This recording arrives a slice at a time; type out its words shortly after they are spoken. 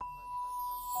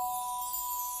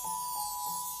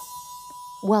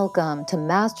Welcome to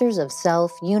Masters of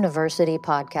Self University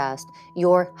podcast,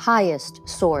 your highest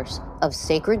source of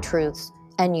sacred truths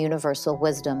and universal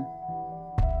wisdom.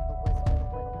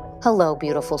 Hello,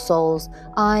 beautiful souls.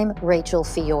 I'm Rachel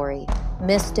Fiore,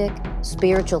 mystic,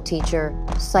 spiritual teacher,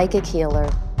 psychic healer,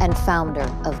 and founder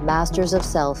of Masters of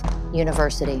Self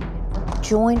University.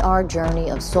 Join our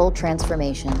journey of soul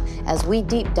transformation as we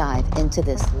deep dive into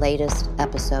this latest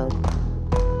episode.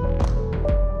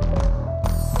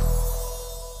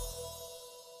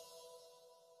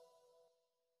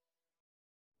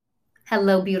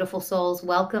 Hello, beautiful souls.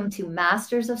 Welcome to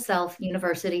Masters of Self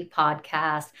University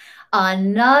podcast.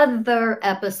 Another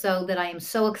episode that I am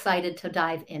so excited to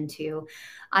dive into.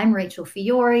 I'm Rachel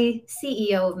Fiore,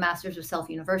 CEO of Masters of Self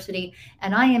University,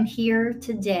 and I am here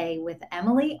today with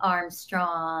Emily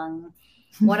Armstrong,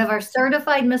 one of our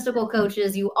certified mystical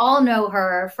coaches. You all know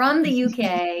her from the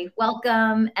UK.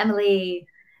 Welcome, Emily.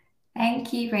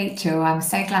 Thank you, Rachel. I'm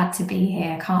so glad to be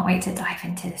here. Can't wait to dive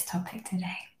into this topic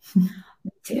today.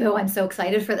 Me too. I'm so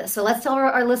excited for this. So let's tell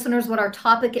our listeners what our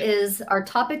topic is. Our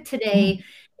topic today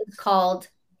is called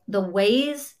The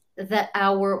Ways That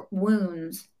Our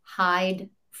Wounds Hide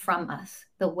from Us.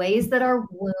 The ways that our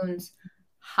wounds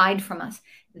hide from us.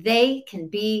 They can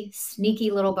be sneaky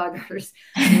little buggers.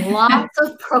 Lots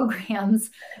of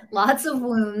programs, lots of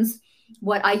wounds,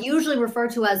 what I usually refer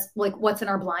to as like what's in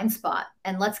our blind spot.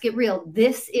 And let's get real.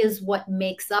 This is what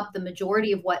makes up the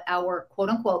majority of what our quote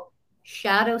unquote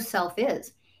shadow self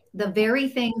is. The very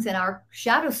things in our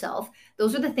shadow self,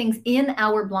 those are the things in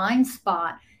our blind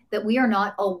spot that we are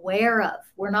not aware of.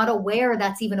 We're not aware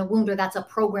that's even a wound or that's a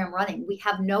program running. We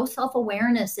have no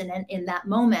self-awareness in that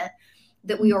moment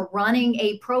that we are running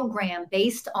a program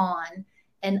based on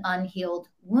an unhealed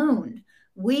wound.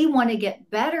 We want to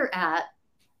get better at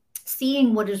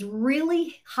seeing what is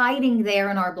really hiding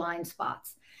there in our blind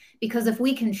spots. Because if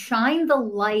we can shine the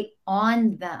light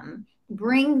on them,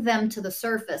 bring them to the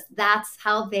surface, that's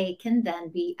how they can then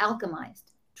be alchemized,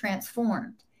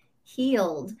 transformed,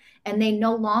 healed, and they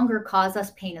no longer cause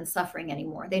us pain and suffering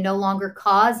anymore. They no longer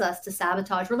cause us to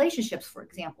sabotage relationships, for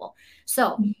example.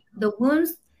 So the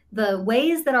wounds, the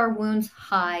ways that our wounds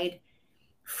hide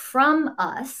from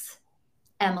us,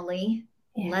 Emily,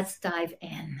 yes. Let's dive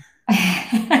in.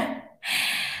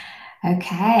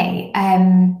 Okay.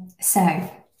 So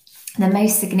the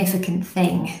most significant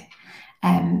thing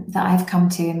that I've come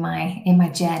to in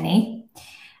my journey,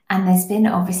 and there's been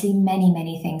obviously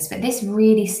many things, but this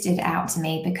really stood out to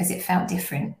me because it felt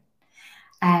different.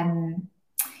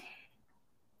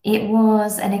 It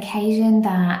was an occasion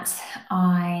that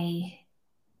I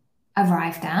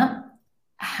arrived at,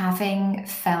 having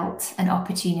felt an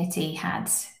opportunity had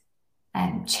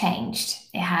changed.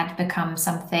 It had become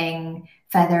something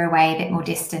further away, a bit more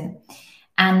distant,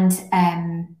 and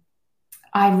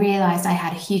I realized I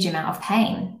had a huge amount of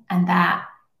pain, and that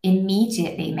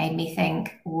immediately made me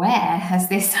think, where has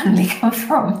this suddenly come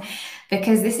from?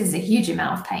 Because this is a huge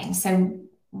amount of pain. So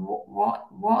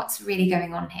what's really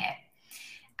going on here?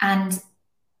 And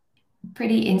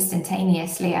pretty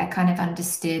instantaneously, I kind of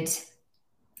understood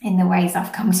in the ways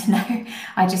I've come to know.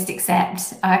 I just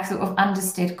accept. I sort of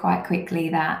understood quite quickly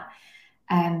that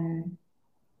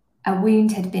a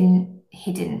wound had been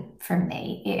hidden from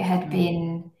me. It had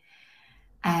been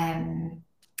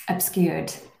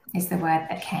obscured is the word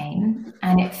that came,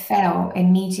 and it felt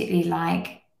immediately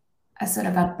like a sort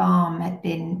of a balm had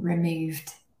been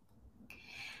removed.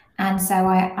 And so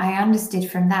I understood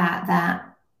from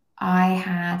that I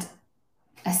had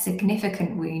a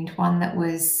significant wound, one that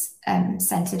was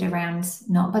centered around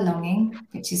not belonging,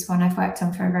 which is one I've worked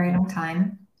on for a very long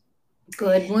time.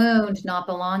 Good wound, not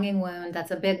belonging wound.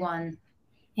 That's a big one.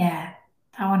 Yeah,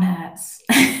 that one hurts.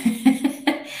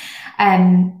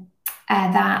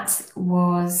 That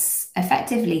was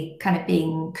effectively kind of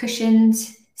being cushioned,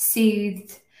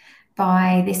 soothed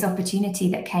by this opportunity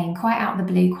that came quite out of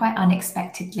the blue, quite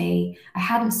unexpectedly. I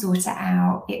hadn't sought it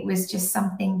out. It was just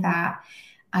something that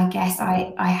I guess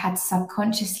I had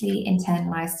subconsciously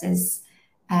internalized as,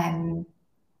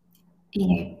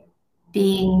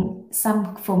 being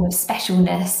some form of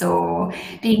specialness or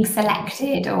being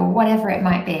selected or whatever it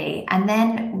might be. And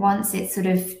then once it sort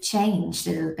of changed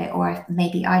a little bit, or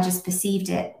maybe I just perceived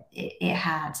it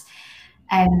had,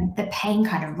 the pain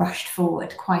kind of rushed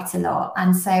forward quite a lot.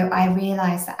 And so I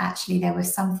realized that actually there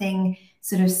was something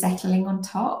sort of settling on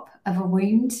top of a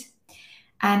wound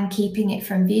and keeping it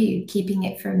from view, keeping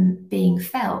it from being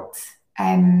felt,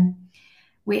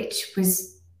 which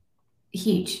was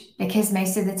huge, because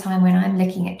most of the time when I'm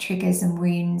looking at triggers and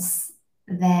wounds,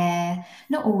 they're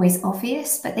not always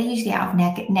obvious, but they're usually out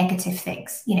of negative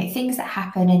things, things that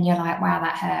happen and you're like, wow,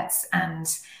 that hurts. And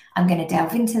I'm going to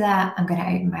delve into that. I'm going to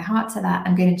open my heart to that.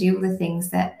 I'm going to do all the things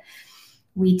that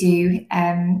we do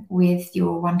with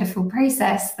your wonderful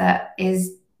process that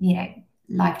is,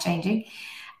 life-changing.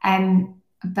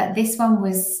 But this one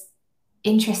was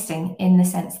interesting in the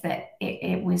sense that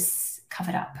it was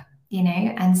covered up,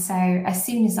 and so as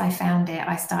soon as I found it,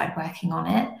 I started working on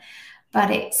it.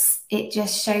 But it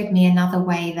just showed me another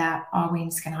way that our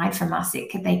wounds can hide from us.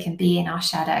 They can be in our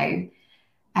shadow,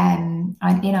 in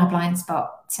our blind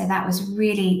spot. So that was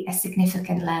really a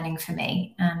significant learning for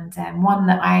me, and one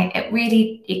that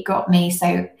it got me.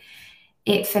 So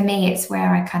for me, it's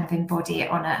where I kind of embody it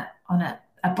on a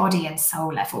body and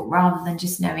soul level, rather than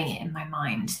just knowing it in my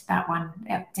mind. That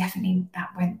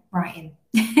went right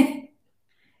in.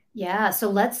 Yeah, so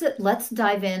let's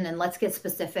dive in and let's get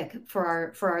specific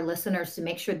for our listeners to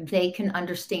make sure they can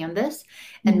understand this,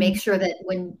 and make sure that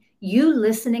when you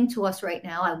listening to us right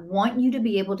now, I want you to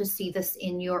be able to see this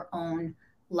in your own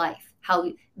life,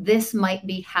 how this might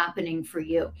be happening for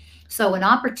you. So an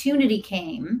opportunity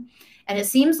came, and it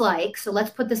seems like, so let's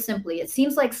put this simply, it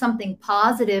seems like something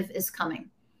positive is coming.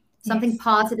 Something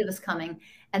positive is coming.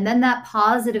 And then that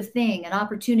positive thing, an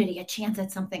opportunity, a chance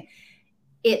at something,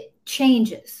 it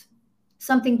changes.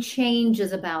 Something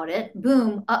changes about it.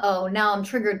 Boom. Uh-oh, now I'm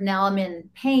triggered. Now I'm in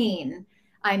pain.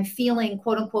 I'm feeling,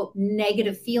 quote unquote,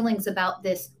 negative feelings about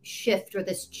this shift or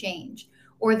this change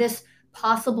or this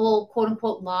possible, quote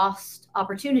unquote, lost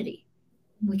opportunity.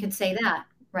 We could say that,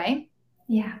 right?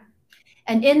 Yeah.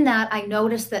 And in that, I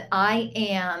notice that I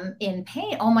am in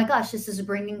pain. Oh my gosh, this is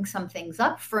bringing some things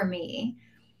up for me.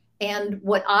 And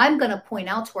what I'm going to point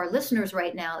out to our listeners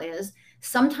right now is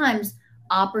sometimes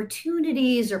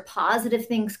opportunities or positive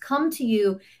things come to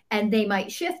you and they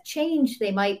might shift, change.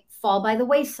 They might fall by the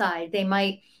wayside. They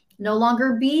might no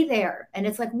longer be there. And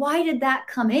it's like, why did that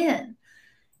come in?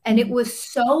 And it was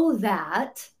so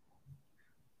that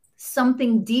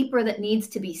something deeper that needs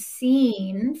to be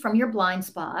seen from your blind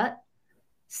spot,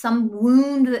 some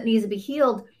wound that needs to be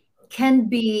healed, can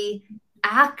be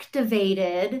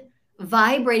activated,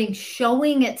 vibrating,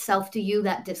 showing itself to you,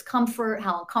 that discomfort,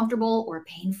 how uncomfortable or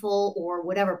painful or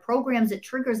whatever programs it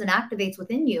triggers and activates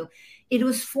within you. It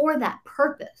was for that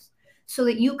purpose, so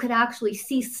that you could actually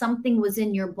see something was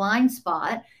in your blind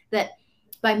spot, that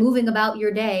by moving about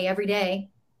your day every day,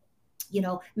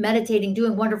 meditating,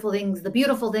 doing wonderful things, the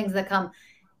beautiful things that come,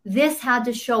 this had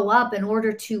to show up in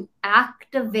order to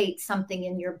activate something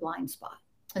in your blind spot.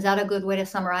 Is that a good way to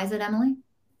summarize it, Emily?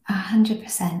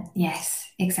 100%.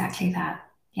 Yes, exactly that.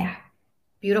 Yeah.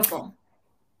 Beautiful.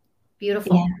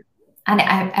 Beautiful. Yeah.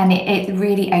 And it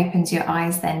really opens your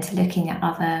eyes then to looking at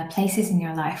other places in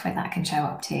your life where that can show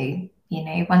up too.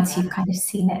 Once you've kind of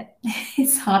seen it,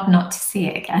 it's hard not to see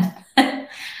it again.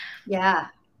 Yeah.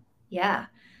 Yeah.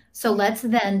 So let's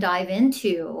then dive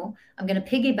into, I'm going to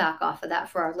piggyback off of that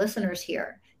for our listeners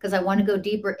here, because I want to go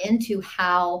deeper into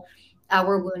how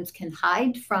our wounds can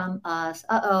hide from us.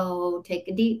 Uh-oh, take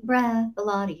a deep breath, a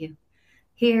lot of you.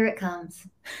 Here it comes.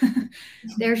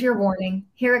 There's your warning.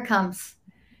 Here it comes.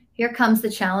 Here comes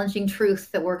the challenging truth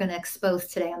that we're going to expose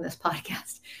today on this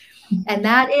podcast. And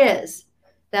that is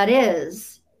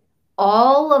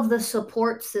all of the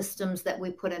support systems that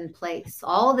we put in place,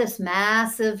 all this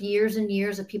massive years and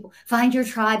years of people, find your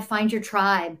tribe, find your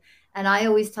tribe. And I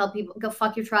always tell people, go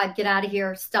fuck your tribe, get out of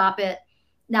here, stop it.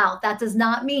 Now, that does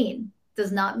not mean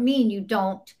you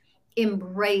don't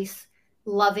embrace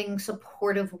loving,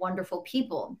 supportive, wonderful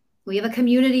people. We have a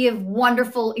community of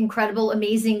wonderful, incredible,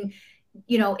 amazing,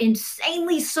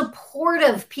 insanely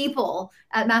supportive people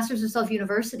at Masters of Self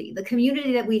University. The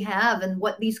community that we have and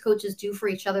what these coaches do for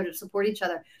each other to support each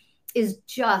other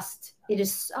it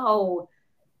is so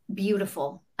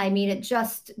beautiful. I mean, it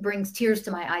just brings tears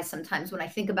to my eyes sometimes when I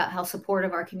think about how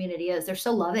supportive our community is. They're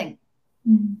so loving,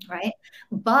 right?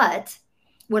 But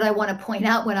what I want to point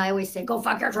out when I always say, go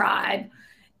fuck your tribe,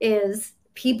 is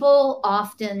people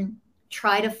often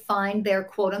try to find their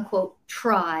quote unquote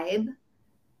tribe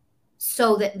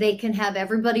so that they can have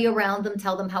everybody around them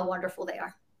tell them how wonderful they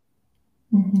are.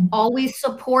 Always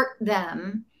support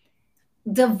them.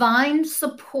 Divine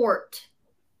support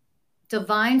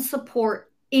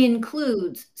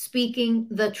includes speaking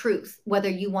the truth, whether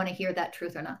you want to hear that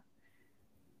truth or not.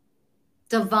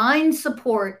 Divine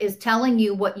support is telling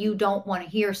you what you don't want to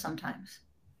hear sometimes.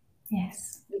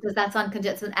 Yes. Because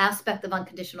it's an aspect of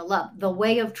unconditional love. The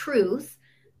way of truth,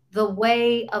 the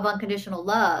way of unconditional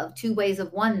love, two ways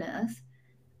of oneness,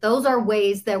 those are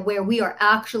ways that where we are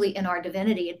actually in our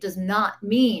divinity. It does not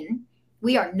mean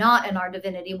we are not in our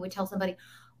divinity when we tell somebody,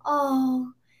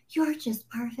 oh, you're just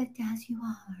perfect as you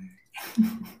are.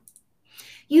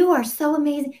 You are so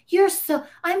amazing.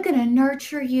 I'm going to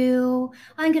nurture you.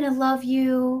 I'm going to love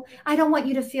you. I don't want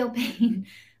you to feel pain.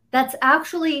 That's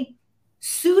actually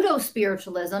pseudo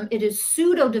spiritualism. It is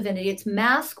pseudo divinity. It's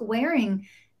mask wearing.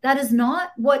 That is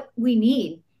not what we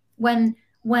need. When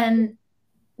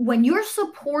you're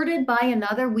supported by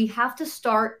another, we have to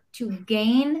start to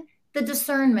gain the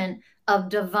discernment of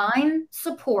divine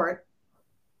support,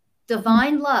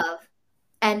 divine love,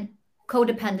 and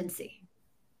codependency,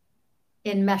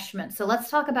 enmeshment. So let's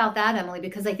talk about that, Emily,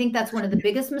 because I think that's one of the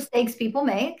biggest mistakes people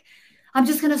make. I'm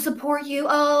just going to support you.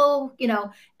 Oh,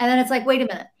 and then it's like, wait a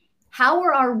minute. How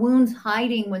are our wounds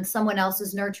hiding when someone else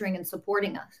is nurturing and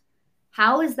supporting us?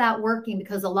 How is that working?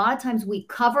 Because a lot of times we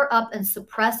cover up and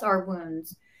suppress our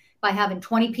wounds by having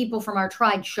 20 people from our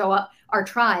tribe show up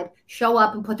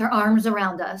and put their arms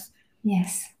around us.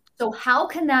 Yes. So how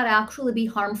can that actually be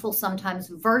harmful sometimes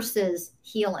versus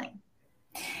healing?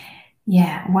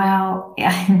 Yeah, well,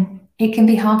 it can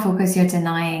be harmful because you're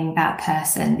denying that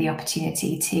person the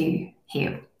opportunity to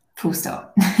heal, full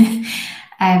stop.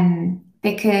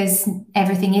 Because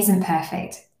everything isn't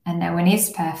perfect and no one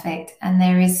is perfect, and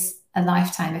there is a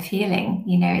lifetime of healing.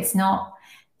 It's not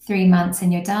 3 months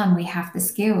and you're done. We have the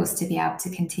skills to be able to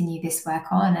continue this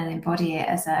work on and embody it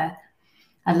as a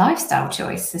lifestyle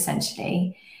choice,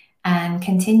 essentially, and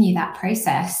continue that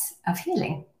process of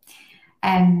healing.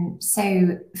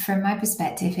 So from my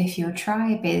perspective, if your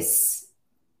tribe is,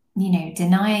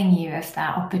 denying you of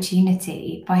that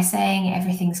opportunity by saying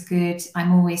everything's good,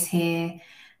 I'm always here,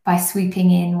 by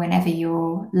swooping in whenever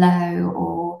you're low,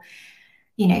 or,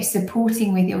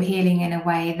 supporting with your healing in a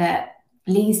way that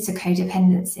leads to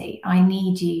codependency. I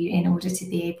need you in order to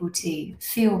be able to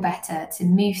feel better, to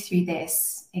move through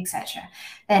this, etc.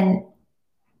 Then,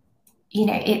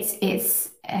 it's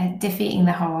defeating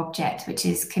the whole object, which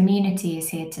is community is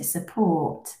here to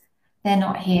support. They're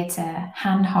not here to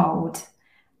handhold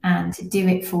and to do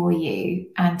it for you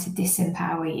and to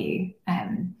disempower you.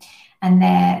 And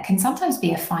there can sometimes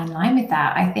be a fine line with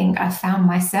that. I think I found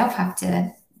myself have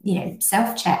to,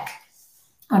 self-check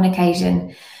on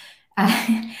occasion.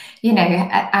 Am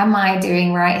I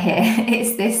doing right here?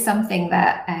 Is this something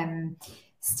that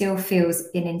still feels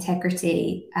in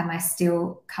integrity? Am I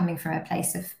still coming from a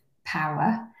place of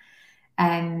power?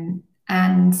 And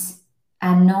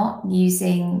not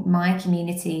using my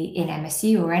community in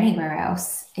MSU or anywhere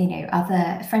else,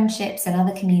 other friendships and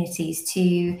other communities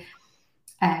to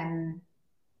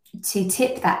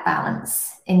tip that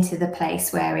balance into the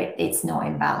place where it's not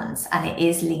in balance, and it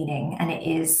is leaning, and it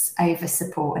is over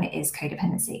support, and it is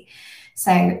codependency.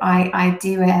 So I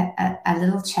do a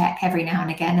little check every now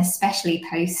and again, especially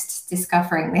post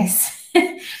discovering this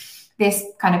this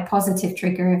kind of positive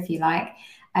trigger, if you like,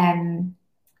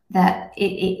 that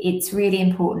it's really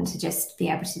important to just be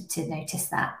able to notice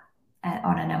that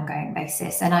on an ongoing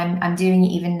basis. And I'm doing it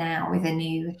even now with a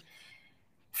new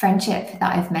friendship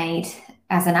that I've made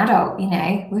as an adult,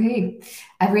 woohoo,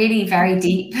 a really very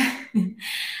deep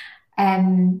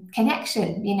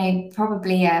connection,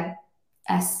 probably a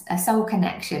soul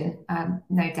connection,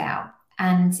 no doubt.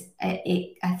 And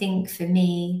I think for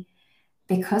me,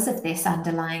 because of this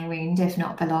underlying wound of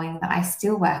not belonging that I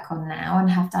still work on now and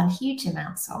have done huge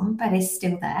amounts on, but is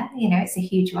still there, it's a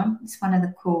huge one. It's one of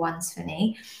the core ones for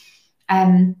me.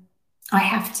 I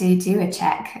have to do a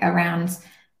check around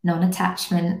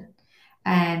non-attachment,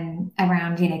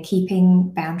 around,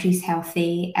 keeping boundaries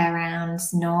healthy, around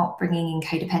not bringing in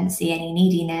codependency, any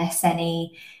neediness,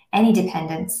 any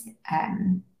dependence,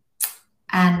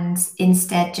 and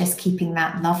instead just keeping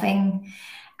that loving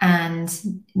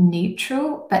and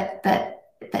neutral, but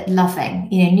loving,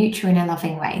 neutral in a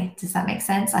loving way. Does that make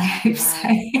sense? I hope so.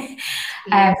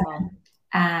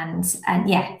 And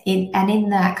yeah, in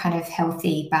that kind of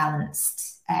healthy,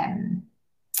 balanced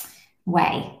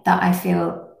way that I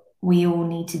feel we all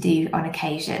need to do on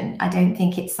occasion. I don't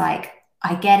think it's like,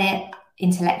 I get it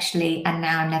intellectually and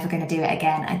now I'm never going to do it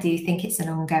again. I do think it's an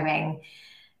ongoing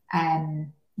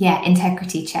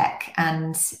integrity check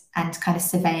and kind of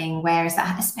surveying where is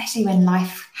that, especially when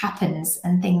life happens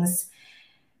and things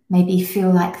maybe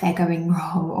feel like they're going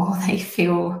wrong or they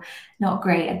feel not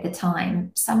great at the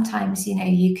time. Sometimes,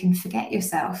 you can forget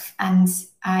yourself. And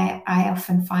I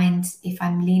often find if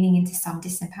I'm leaning into some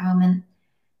disempowerment,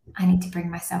 I need to bring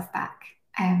myself back.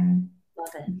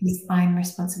 Because I'm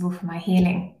responsible for my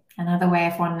healing. Another way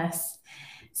of oneness.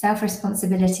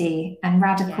 Self-responsibility and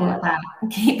radical at that.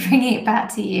 Keep bringing it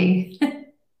back to you.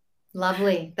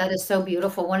 Lovely. That is so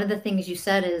beautiful. One of the things you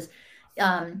said is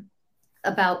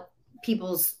about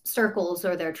people's circles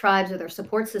or their tribes or their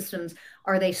support systems.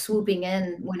 Are they swooping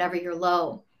in whenever you're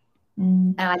low?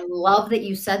 And I love that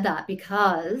you said that,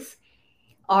 because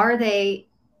Are they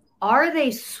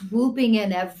swooping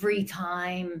in every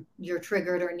time you're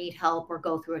triggered or need help or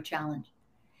go through a challenge?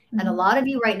 And a lot of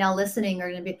you right now listening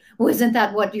are going to be, well, isn't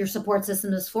that what your support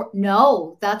system is for?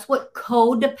 No, that's what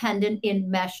codependent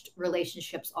enmeshed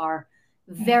relationships are.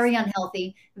 Very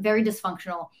unhealthy, very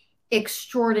dysfunctional,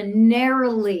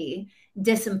 extraordinarily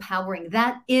disempowering.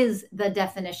 That is the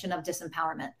definition of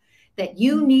disempowerment, that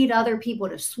you need other people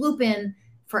to swoop in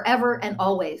forever and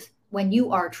always when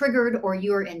you are triggered or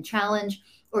you're in challenge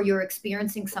or you're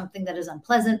experiencing something that is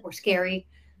unpleasant or scary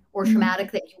or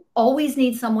traumatic, that you always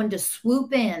need someone to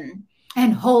swoop in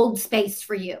and hold space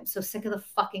for you. So sick of the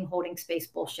fucking holding space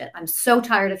bullshit. I'm so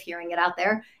tired of hearing it out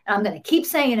there. And I'm going to keep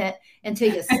saying it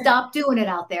until you stop doing it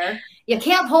out there. You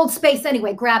can't hold space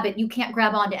anyway. Grab it. You can't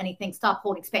grab onto anything. Stop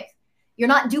holding space. You're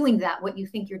not doing that, what you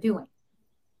think you're doing.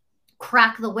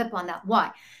 Crack the whip on that.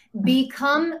 Why?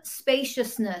 Become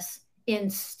spaciousness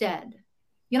instead.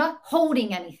 You're not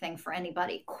holding anything for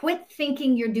anybody. Quit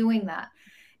thinking you're doing that,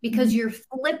 because you're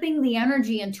flipping the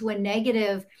energy into a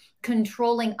negative,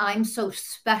 controlling, I'm so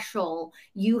special,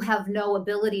 you have no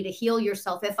ability to heal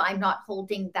yourself if I'm not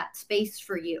holding that space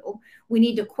for you. We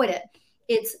need to quit it.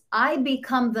 It's I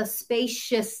become the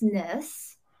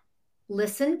spaciousness.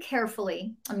 Listen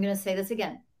carefully. I'm going to say this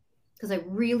again because I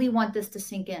really want this to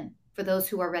sink in for those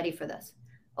who are ready for this.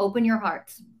 Open your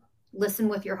hearts. Listen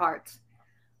with your hearts.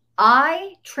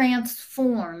 I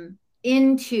transform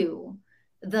into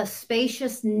the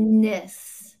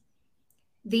spaciousness,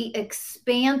 the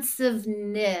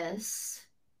expansiveness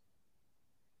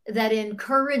that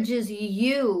encourages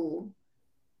you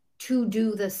to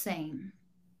do the same.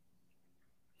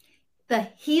 The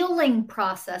healing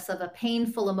process of a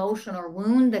painful emotion or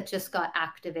wound that just got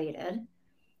activated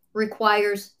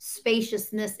requires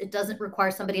spaciousness. It doesn't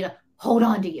require somebody to hold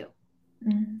on to you.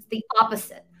 It's the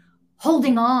opposite.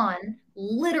 Holding on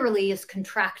literally is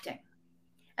contracting.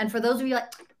 And for those of you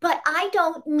like, but I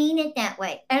don't mean it that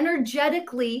way.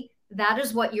 Energetically, that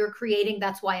is what you're creating.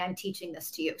 That's why I'm teaching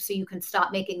this to you, so you can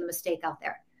stop making the mistake out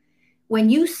there. When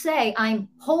you say I'm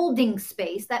holding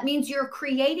space, that means you're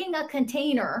creating a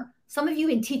container. Some of you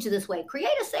can teach it this way. Create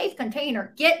a safe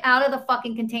container. Get out of the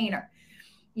fucking container.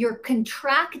 You're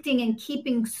contracting and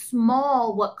keeping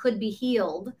small what could be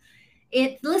healed.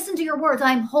 Listen to your words.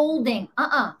 I'm holding.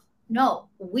 No,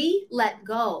 we let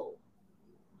go.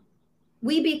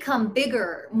 We become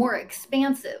bigger, more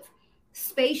expansive.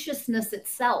 Spaciousness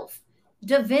itself,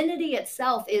 divinity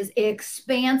itself is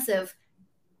expansive,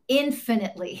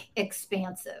 infinitely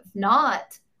expansive,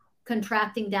 not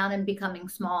contracting down and becoming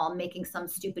small, making some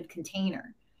stupid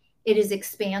container. It is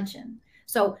expansion.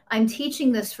 So I'm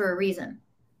teaching this for a reason.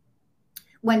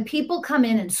 When people come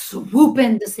in and swoop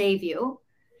in to save you,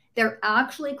 they're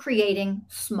actually creating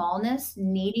smallness,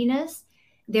 neediness.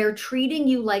 They're treating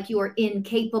you like you are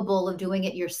incapable of doing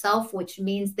it yourself, which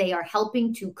means they are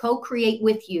helping to co-create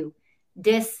with you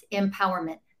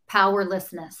disempowerment,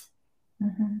 powerlessness.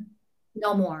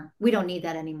 No more. We don't need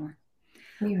that anymore.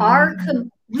 We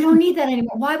don't need that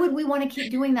anymore. Why would we want to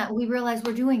keep doing that? We realize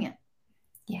we're doing it.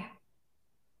 Yeah.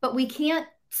 But we can't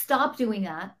stop doing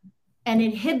that and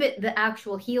inhibit the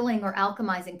actual healing or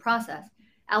alchemy process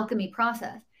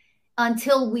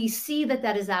until we see that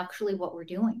that is actually what we're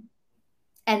doing.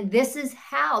 And this is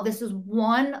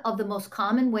one of the most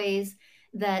common ways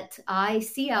that I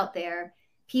see out there.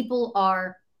 People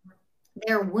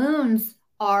their wounds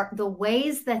are the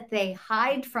ways that they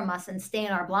hide from us and stay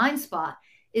in our blind spot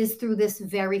is through this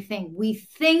very thing. We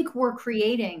think we're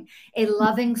creating a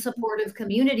loving, supportive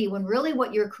community when really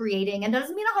what you're creating, and it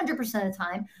doesn't mean 100% of the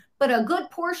time, but a good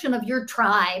portion of your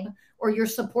tribe or your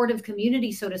supportive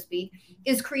community, so to speak,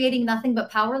 is creating nothing but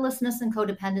powerlessness and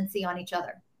codependency on each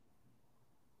other.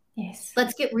 Yes.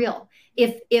 Let's get real.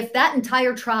 If that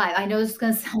entire tribe, I know this is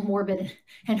going to sound morbid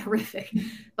and horrific,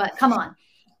 but come on.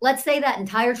 Let's say that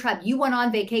entire tribe, you went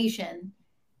on vacation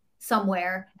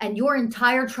somewhere and your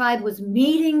entire tribe was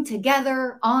meeting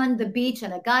together on the beach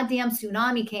and a goddamn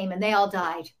tsunami came and they all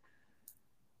died.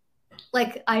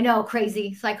 Like, I know,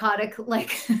 crazy, psychotic,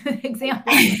 like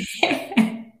example.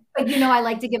 But I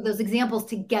like to give those examples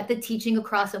to get the teaching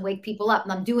across and wake people up.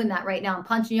 And I'm doing that right now. I'm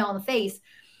punching y'all in the face.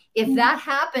 If that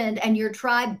happened and your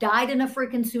tribe died in a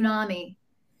freaking tsunami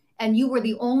and you were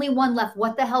the only one left,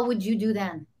 what the hell would you do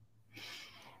then?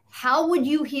 How would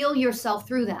you heal yourself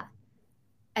through that?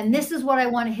 And this is what I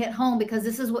want to hit home, because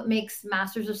this is what makes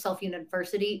Masters of Self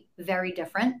University very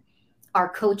different. Our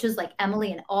coaches like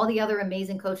Emily and all the other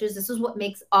amazing coaches, this is what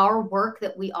makes our work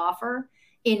that we offer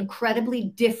incredibly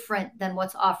different than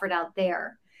what's offered out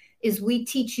there, is we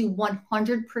teach you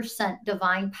 100%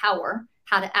 divine power,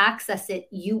 how to access it.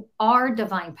 You are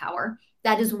divine power.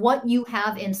 That is what you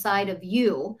have inside of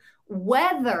you,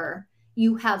 whether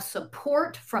you have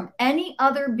support from any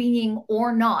other being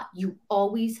or not. You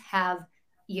always have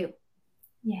you.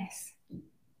 Yes.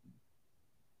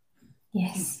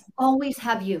 Yes. You always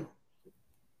have you.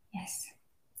 Yes.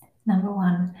 Number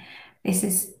one, this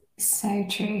is so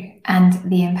true. And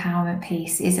the empowerment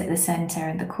piece is at the center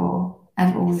and the core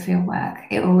of all of your work.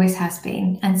 It always has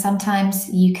been. And sometimes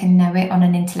you can know it on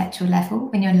an intellectual level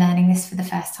when you're learning this for the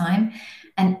first time.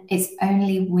 And it's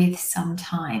only with some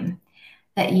time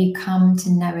that you come to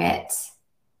know it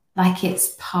like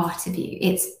it's part of you.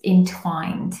 It's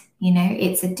entwined,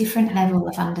 it's a different level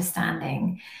of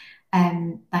understanding.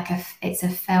 It's a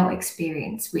felt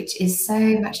experience, which is so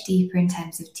much deeper in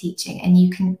terms of teaching. And you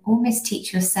can almost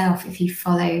teach yourself if you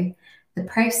follow the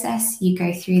process, you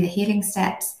go through the healing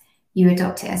steps, you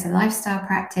adopt it as a lifestyle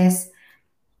practice.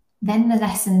 Then the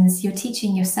lessons you're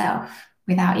teaching yourself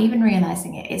without even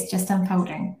realizing it, it's just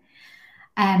unfolding.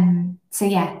 So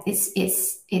yeah,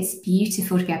 it's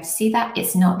beautiful to be able to see that.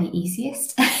 It's not the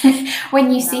easiest.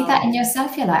 When you see that in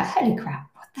yourself, you're like, holy crap,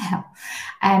 what the hell?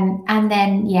 And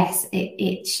then yes,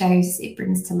 it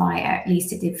brings to light, or at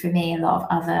least it did for me, a lot of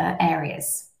other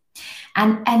areas.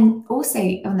 And also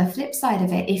on the flip side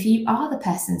of it, if you are the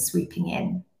person swooping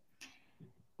in,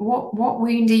 what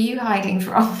wound are you hiding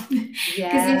from? Because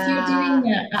if you're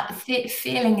doing that,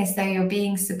 feeling as though you're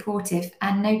being supportive,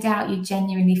 and no doubt you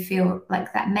genuinely feel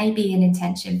like that may be an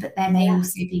intention, but there may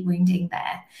also be wounding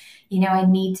there. I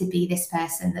need to be this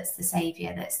person that's the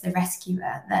savior, that's the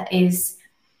rescuer, that is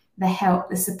the help,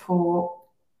 the support,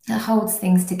 that holds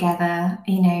things together.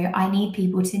 I need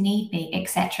people to need me,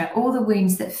 etc. All the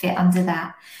wounds that fit under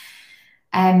that.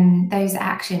 Those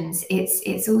actions,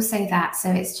 it's also that.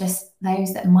 So it's just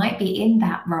those that might be in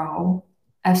that role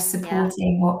of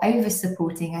supporting or over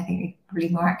supporting, I think we probably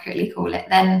more accurately call it,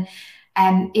 then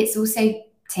it's also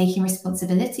taking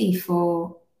responsibility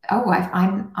for,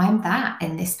 I'm that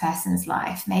in this person's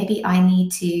life. Maybe I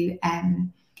need to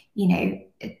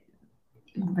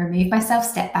remove myself,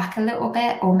 step back a little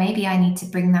bit, or maybe I need to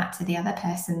bring that to the other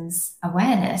person's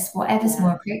awareness, whatever's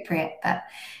more appropriate. But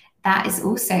that is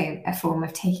also a form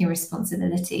of taking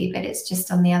responsibility, but it's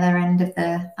just on the other end of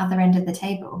the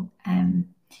table.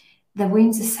 The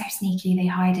wounds are so sneaky; they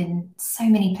hide in so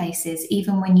many places.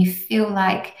 Even when you feel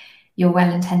like you're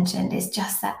well-intentioned, it's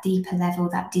just that deeper level,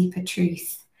 that deeper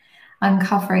truth,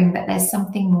 uncovering that there's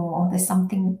something more. There's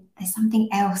something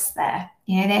else there.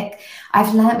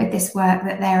 I've learned with this work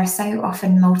that there are so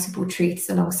often multiple truths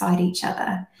alongside each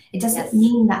other. It doesn't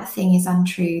mean that thing is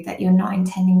untrue, that you're not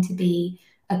intending to be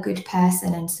a good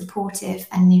person and supportive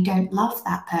and you don't love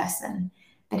that person,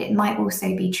 but it might also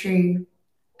be true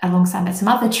alongside some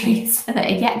other truths that are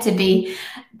yet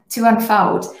to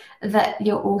unfold, that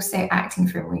you're also acting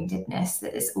from woundedness,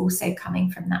 that is also coming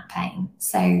from that pain.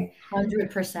 So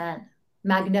 100%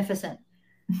 magnificent.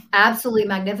 Absolutely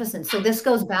magnificent. So this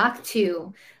goes back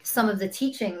to some of the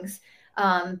teachings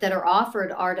that are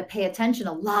offered are to pay attention.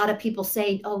 A lot of people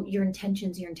say, oh, your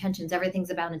intentions, everything's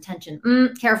about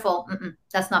intention. Careful.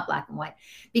 That's not black and white.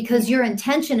 Because your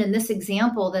intention in this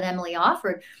example that Emily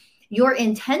offered, your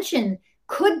intention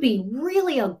could be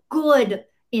really a good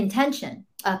intention,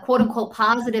 a quote unquote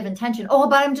positive intention. Oh,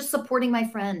 but I'm just supporting my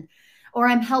friend, or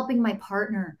I'm helping my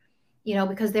partner,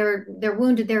 because they're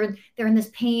wounded, they're in this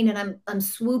pain, and I'm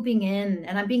swooping in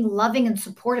and I'm being loving and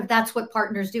supportive. That's what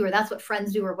partners do, or that's what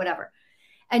friends do, or whatever.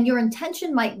 And your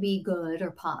intention might be good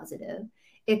or positive,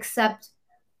 except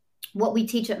what we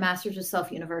teach at Masters of Self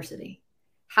University.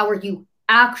 How are you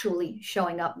actually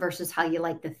showing up versus how you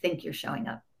like to think you're showing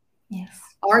up? Yes.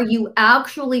 Are you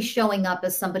actually showing up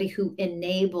as somebody who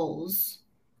enables,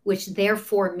 which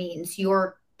therefore means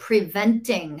you're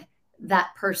preventing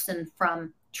that person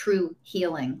from true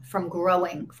healing, from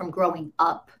growing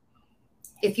up?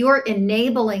 If you're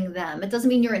enabling them, it doesn't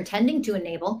mean you're intending to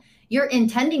enable. You're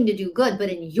intending to do good, but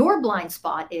in your blind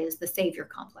spot is the savior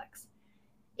complex.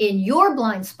 In your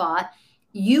blind spot,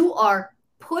 you are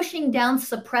pushing down,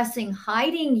 suppressing,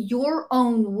 hiding your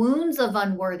own wounds of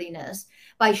unworthiness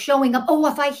by showing up. Oh,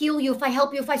 if I heal you, if I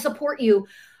help you, if I support you,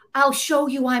 I'll show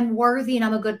you I'm worthy and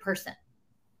I'm a good person.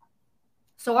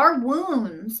 So our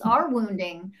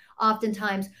wounding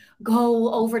oftentimes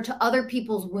go over to other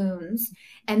people's wounds,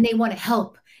 and they want to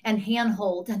help and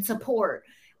handhold and support.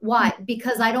 Why?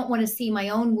 Because I don't want to see my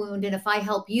own wound. And if I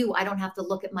help you, I don't have to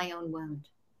look at my own wound.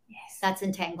 Yes. That's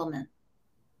entanglement.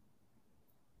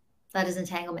 That is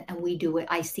entanglement. And we do it.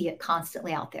 I see it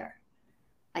constantly out there.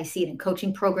 I see it in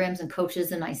coaching programs and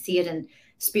coaches, and I see it in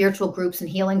spiritual groups and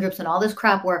healing groups and all this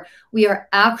crap where we are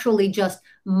actually just,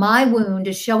 my wound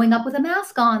is showing up with a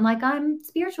mask on, like I'm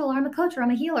spiritual, or I'm a coach, or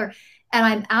I'm a healer. And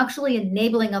I'm actually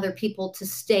enabling other people to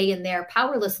stay in their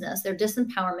powerlessness, their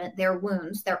disempowerment, their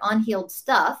wounds, their unhealed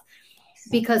stuff,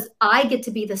 because I get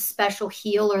to be the special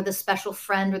healer, the special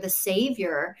friend, or the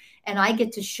savior. And I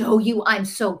get to show you I'm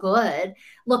so good.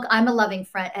 Look, I'm a loving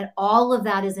friend. And all of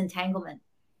that is entanglement.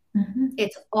 Mm-hmm.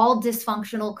 It's all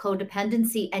dysfunctional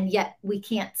codependency. And yet we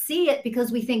can't see it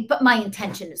because we think, but my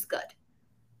intention is good.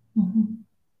 Mm-hmm.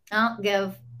 I don't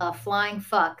give a flying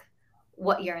fuck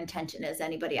what your intention is,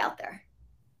 anybody out there.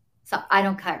 So I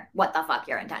don't care what the fuck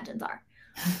your intentions are.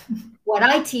 What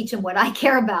I teach and what I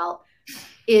care about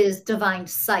is divine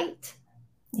sight.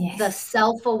 Yes. The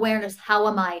self-awareness. How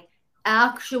am I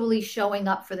actually showing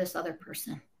up for this other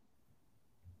person?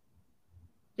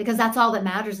 Because that's all that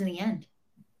matters in the end.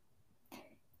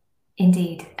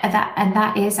 Indeed. And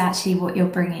that is actually what you're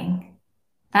bringing.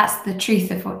 That's the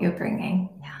truth of what you're bringing.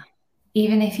 Yeah.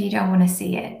 Even if you don't want to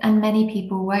see it. And many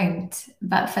people won't.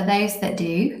 But for those that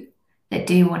do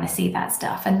want to see that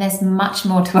stuff, and there's much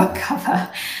more to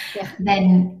uncover,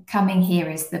 then coming here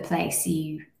is the place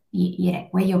you know,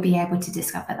 where you'll be able to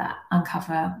discover that,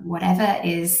 uncover whatever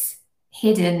is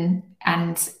hidden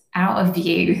and out of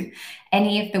view,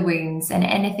 any of the wounds and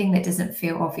anything that doesn't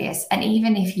feel obvious. And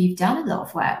even if you've done a lot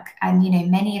of work, and you know,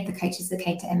 many of the coaches that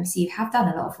came to MSU have done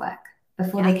a lot of work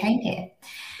before they came here.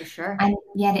 For sure. And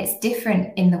yet it's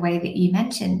different in the way that you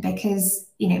mentioned, because,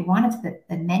 you know, one of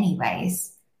the many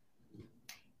ways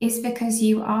is because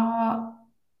you are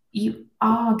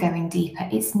going deeper.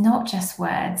 It's not just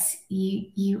words.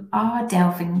 You are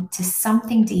delving to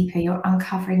something deeper. You're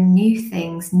uncovering new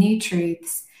things, new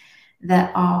truths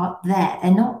that are there.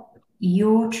 They're not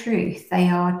your truth. They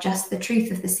are just the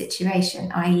truth of the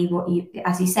situation, i.e. what you,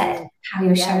 as you said, how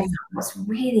you're showing up, what's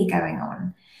really going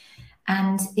on.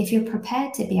 And if you're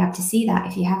prepared to be able to see that,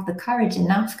 if you have the courage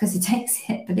enough, because it takes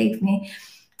it, believe me,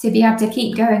 to be able to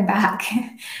keep going back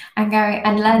and going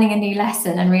and learning a new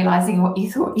lesson and realizing what you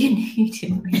thought you knew you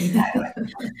didn't really know.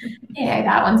 You know,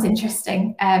 that one's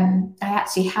interesting. I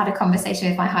actually had a conversation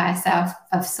with my higher self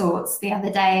of sorts the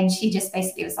other day, and she just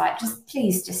basically was like,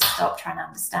 please stop trying to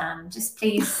understand. Just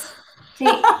please,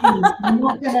 you're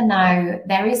not going to know.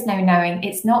 There is no knowing.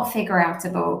 It's not figure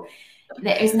outable.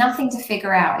 There is nothing to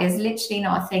figure out. It's literally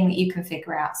not a thing that you can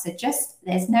figure out. So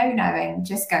there's no knowing,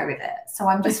 just go with it. So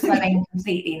I'm just flowing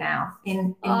completely now,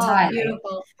 entirely.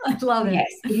 Beautiful. I love it. Yes,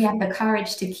 if you have the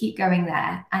courage to keep going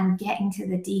there and getting to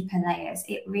the deeper layers,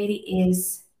 it really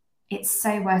is, it's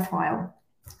so worthwhile.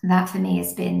 That for me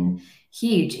has been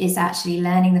huge, is actually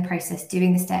learning the process,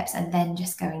 doing the steps, and then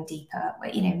just going deeper.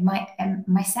 You know,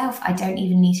 myself, I don't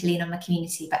even need to lean on my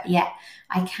community, but yet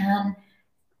I can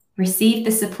receive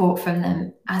the support from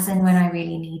them as and when I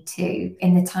really need to,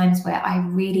 in the times where I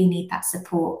really need that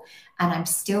support, and I'm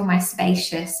still my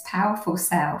spacious, powerful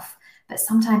self. But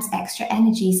sometimes extra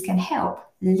energies can help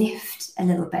lift a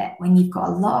little bit when you've got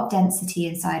a lot of density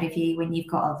inside of you, when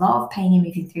you've got a lot of pain you're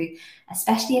moving through,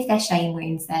 especially if they're shame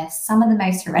wounds. They're some of the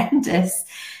most horrendous,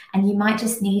 and you might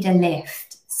just need a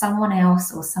lift, someone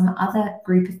else or some other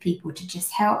group of people to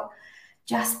just help,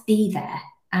 just be there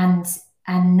and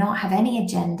not have any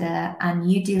agenda,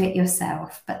 and you do it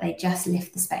yourself, but they just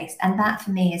lift the space. And that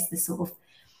for me is the sort of,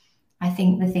 I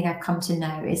think the thing I've come to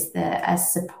know is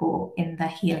as support in the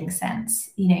healing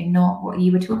sense, you know, not what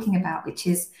you were talking about, which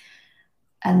is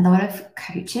a lot of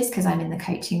coaches, because I'm in the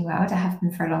coaching world, I have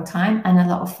been for a long time, and a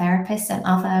lot of therapists and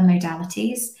other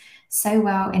modalities, so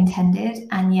well intended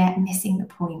and yet missing the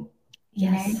point,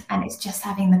 you know. And it's just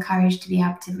having the courage to be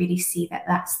able to really see that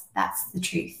that's the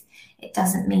truth. It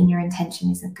doesn't mean your intention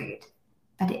isn't good,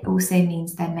 but it also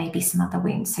means there may be some other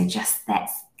wounds. So just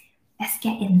let's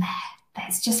get in there.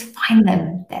 Let's just find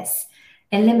them. Let's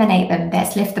eliminate them.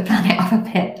 Let's lift the planet up a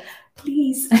bit,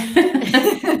 please.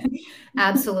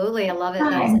 Absolutely. I love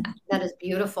it. That is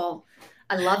beautiful.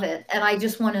 I love it. And I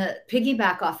just want to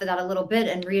piggyback off of that a little bit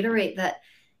and reiterate that,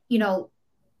 you know,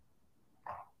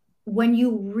 when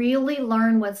you really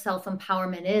learn what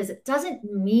self-empowerment is, it doesn't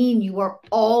mean you are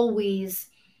always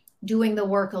doing the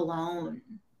work alone.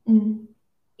 Mm-hmm.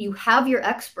 You have your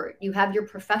expert, you have your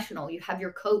professional, you have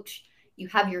your coach, you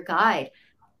have your guide,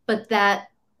 but that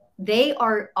they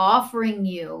are offering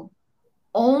you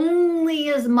only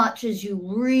as much as you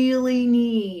really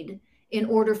need in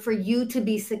order for you to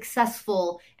be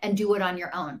successful and do it on your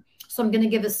own. So I'm going to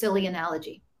give a silly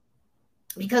analogy,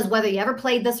 because whether you ever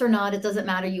played this or not, it doesn't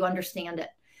matter. You understand it.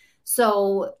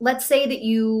 So let's say that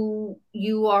you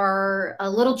are a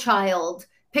little child.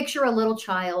 Picture a little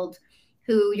child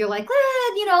who you're like,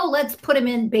 you know, let's put him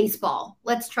in baseball.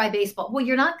 Let's try baseball. Well,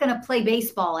 you're not going to play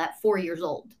baseball at 4 years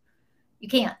old. You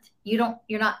can't. you're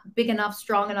not big enough,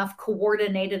 strong enough,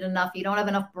 coordinated enough. You don't have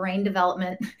enough brain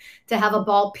development to have a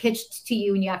ball pitched to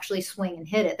you and you actually swing and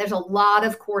hit it. There's a lot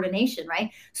of coordination,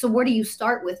 right? So what do you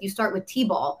start with? You start with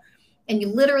T-ball, and you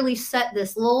literally set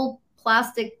this little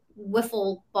plastic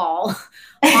wiffle ball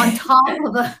on top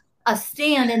of a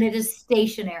stand, and it is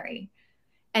stationary.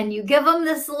 And you give them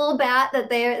this little bat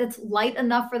that's light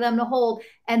enough for them to hold,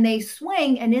 and they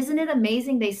swing. And isn't it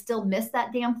amazing? They still miss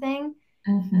that damn thing.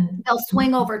 They'll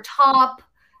swing over top.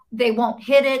 They won't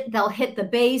hit it. They'll hit the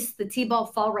base. The T-ball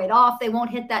fall right off. They won't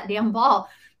hit that damn ball.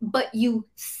 But you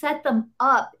set them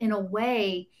up in a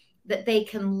way that they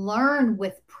can learn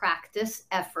with practice,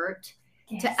 effort,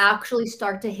 to actually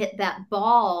start to hit that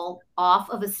ball off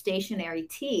of a stationary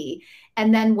tee.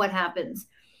 And then what happens?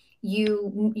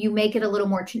 You make it a little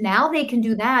more, now they can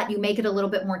do that. You make it a little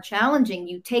bit more challenging.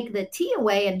 You take the tee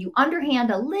away and you underhand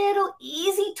a little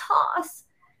easy toss,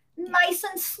 nice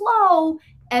and slow,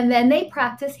 and then they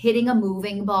practice hitting a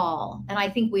moving ball. And I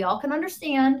think we all can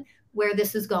understand where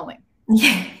this is going.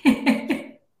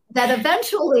 That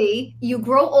eventually you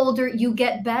grow older, you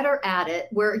get better at it,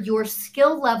 where your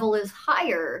skill level is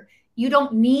higher. You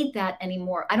don't need that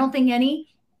anymore. I don't think any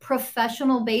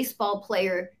professional baseball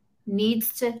player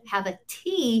needs to have a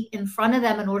tee in front of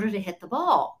them in order to hit the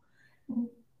ball.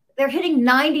 They're hitting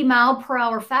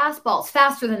 90-mile-per-hour fastballs,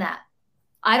 faster than that.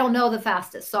 I don't know the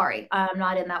fastest. Sorry, I'm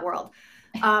not in that world.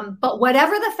 But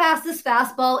whatever the fastest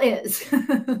fastball is,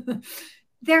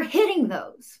 they're hitting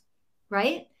those,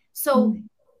 right? So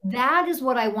that is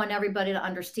what I want everybody to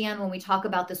understand when we talk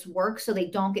about this work, so they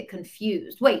don't get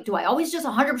confused. Wait, do I always just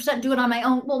 100% do it on my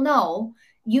own? Well, no.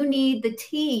 You need the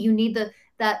tee. You need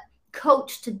that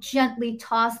coach to gently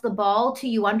toss the ball to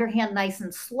you underhand, nice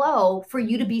and slow, for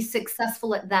you to be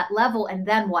successful at that level. And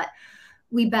then what?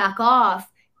 We back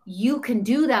off. You can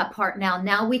do that part now.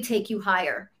 Now we take you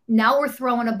higher. Now we're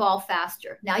throwing a ball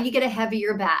faster. Now you get a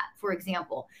heavier bat, for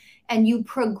example. And you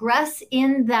progress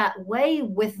in that way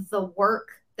with the work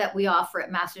that we offer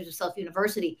at Masters of Self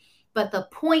University. But the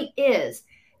point is,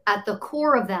 at the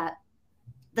core of that,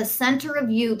 the center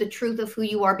of you, the truth of who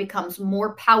you are, becomes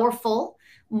more powerful,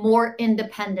 more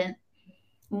independent,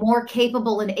 more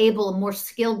capable and able, and more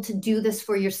skilled to do this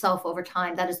for yourself over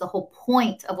time. That is the whole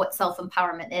point of what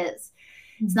self-empowerment is.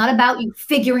 It's not about you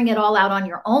figuring it all out on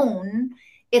your own.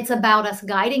 It's about us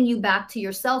guiding you back to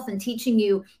yourself and teaching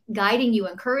you, guiding you,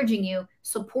 encouraging you,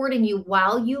 supporting you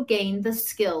while you gain the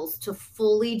skills to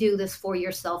fully do this for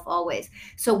yourself always.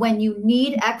 So when you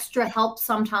need extra help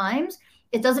sometimes,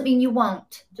 it doesn't mean you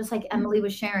won't, just like Emily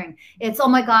was sharing. It's, oh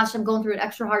my gosh, I'm going through an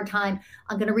extra hard time.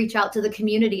 I'm going to reach out to the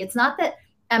community. It's not that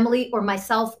Emily or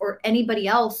myself or anybody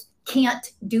else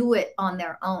can't do it on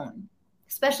their own,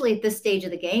 especially at this stage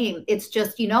of the game. It's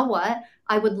just, you know what?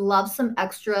 I would love some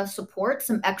extra support,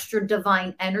 some extra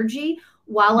divine energy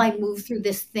while I move through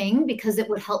this thing, because it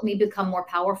would help me become more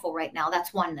powerful right now.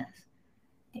 That's oneness.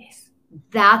 Yes.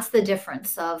 That's the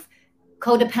difference of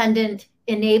codependent,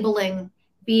 enabling,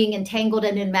 being entangled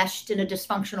and enmeshed in a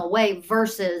dysfunctional way,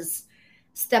 versus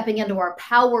stepping into our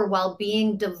power while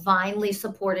being divinely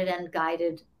supported and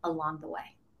guided along the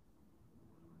way.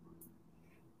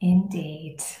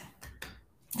 Indeed.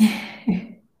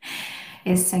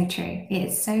 It's so true.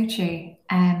 It's so true.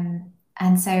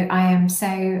 And so I am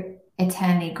so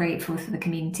eternally grateful for the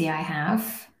community I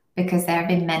have, because there have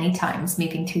been many times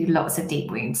moving through lots of deep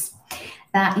wounds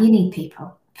that you need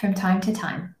people from time to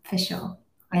time, for sure.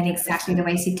 And exactly the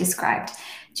ways you've described,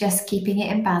 just keeping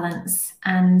it in balance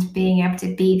and being able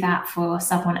to be that for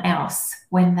someone else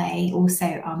when they also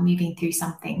are moving through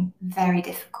something very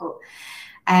difficult,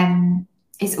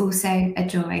 is also a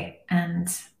joy. And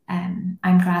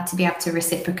I'm glad to be able to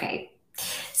reciprocate.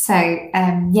 So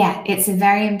yeah, it's a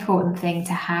very important thing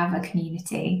to have a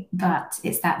community, but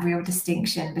it's that real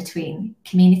distinction between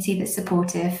community that's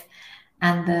supportive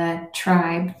and the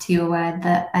tribe, to your word,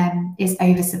 that is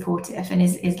over supportive and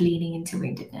is leaning into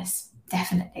woundedness.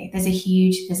 Definitely.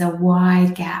 There's a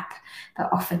wide gap,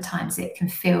 but oftentimes it can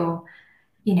feel,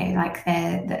 like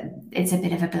it's a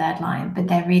bit of a blurred line, but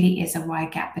there really is a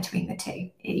wide gap between the two.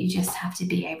 You just have to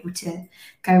be able to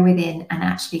go within and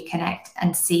actually connect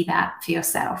and see that for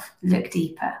yourself. Look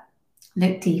deeper.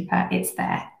 It's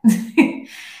there.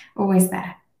 Always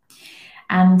there.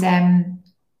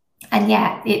 And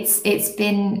yeah, it's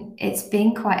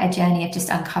been quite a journey of just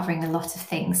uncovering a lot of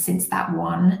things since that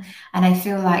one. And I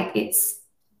feel like it's,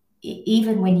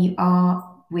 even when you are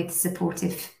with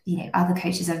supportive, other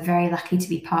coaches, are very lucky to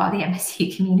be part of the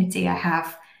MSU community. I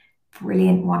have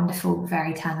brilliant, wonderful,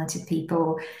 very talented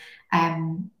people, at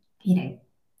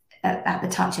the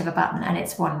touch of a button, and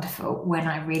it's wonderful when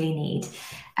I really need.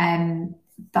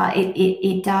 but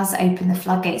it does open the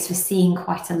floodgates for seeing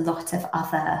quite a lot of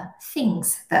other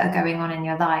things that are going on in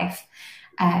your life.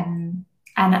 And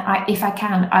if I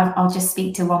can, I'll just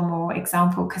speak to one more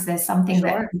example, because there's something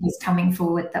that was coming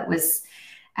forward that was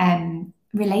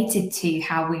related to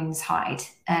how wounds hide.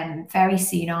 Very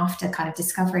soon after kind of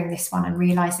discovering this one and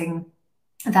realizing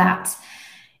that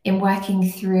in working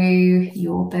through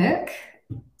your book,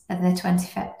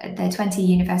 the 20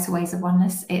 Universal Ways of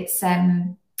Oneness,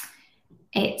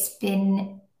 it's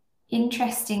been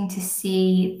interesting to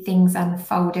see things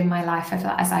unfold in my life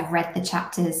as I've read the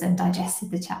chapters and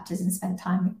digested the chapters and spent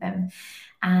time with them.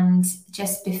 And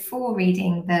just before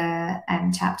reading the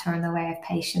chapter on the Way of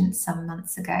Patience some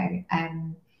months ago,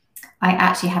 I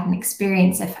actually had an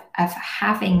experience of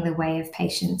having the Way of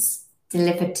Patience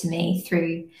delivered to me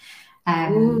through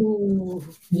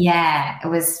yeah, it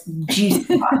was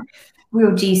juicy one,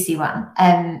 real juicy one.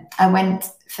 I went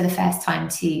for the first time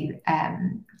to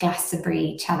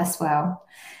Glastonbury, Chalice-Well.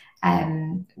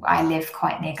 I live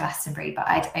quite near Glastonbury, but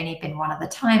I'd only been one other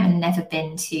time and never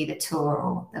been to the tour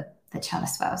or the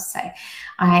Chalice-Well. So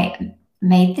I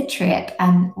made the trip,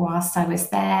 and whilst I was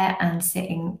there and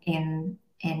sitting in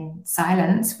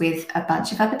silence with a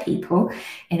bunch of other people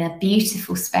in a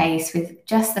beautiful space with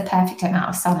just the perfect amount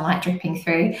of sunlight dripping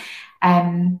through,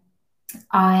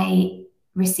 I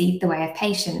received the Way of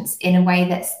Patience in a way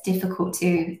that's difficult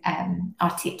to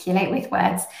articulate with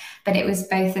words, but it was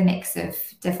both a mix of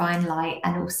divine light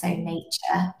and also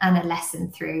nature, and a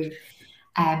lesson through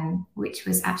which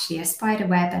was actually a spider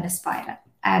web and a spider,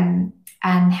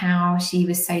 and how she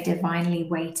was so divinely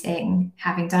waiting,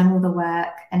 having done all the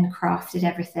work and crafted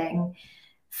everything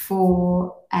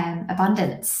for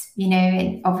abundance,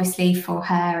 and obviously for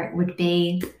her it would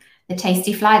be the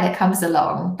tasty fly that comes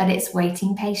along, but it's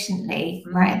waiting patiently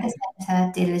right at the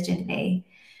center, diligently.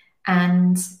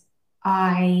 And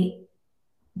I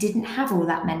didn't have all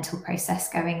that mental process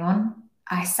going on.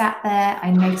 I sat there,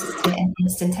 I noticed it, and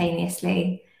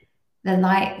instantaneously the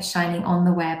light shining on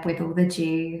the web with all the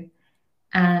dew,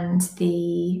 and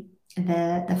the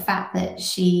fact that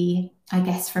she, I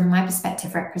guess from my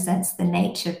perspective, represents the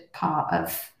nature part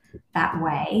of that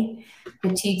way. The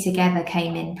two together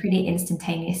came in pretty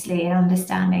instantaneously, and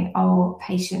understanding,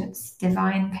 patience,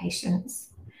 divine patience.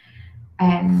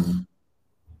 And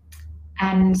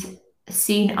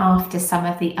soon after, some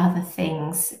of the other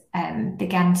things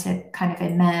began to kind of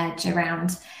emerge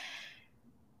around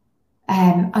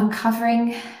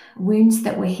uncovering wounds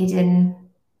that were hidden,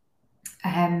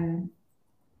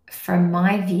 from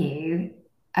my view,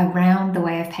 around the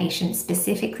Way of Patience,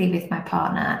 specifically with my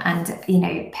partner, and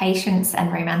patience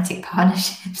and romantic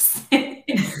partnerships.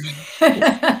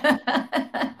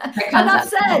 Enough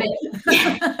said.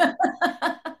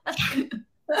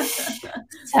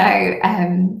 So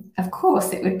of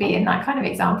course it would be in that kind of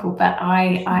example, but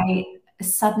I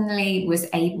suddenly was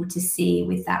able to see,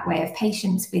 with that Way of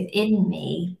Patience within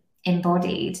me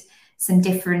embodied, some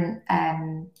different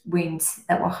wounds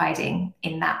that were hiding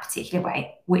in that particular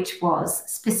way, which was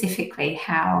specifically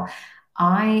how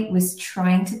I was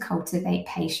trying to cultivate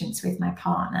patience with my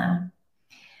partner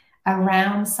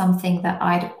around something that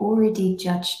I'd already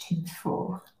judged him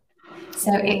for.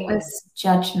 So it was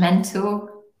judgmental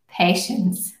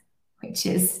patience, which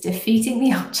is defeating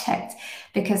the object,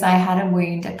 because I had a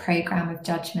wound, a program of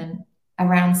judgment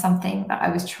around something that I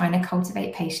was trying to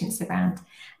cultivate patience around.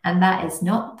 And that is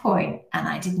not the point. And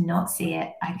I did not see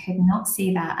it. I could not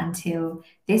see that until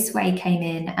this way came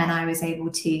in, and I was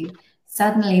able to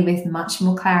suddenly, with much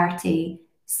more clarity,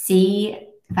 see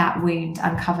that wound,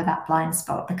 uncover that blind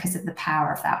spot, because of the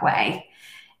power of that way.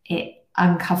 It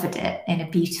uncovered it in a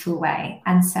beautiful way.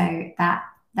 And so that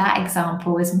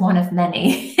example is one of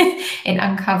many in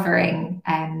uncovering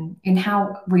in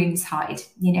how wounds hide.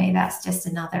 That's just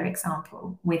another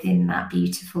example within that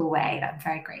beautiful way that I'm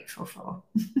very grateful for.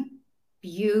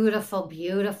 Beautiful,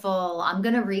 beautiful. I'm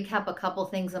going to recap a couple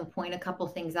things and point a couple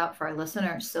things out for our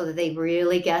listeners so that they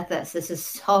really get this. This is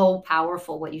so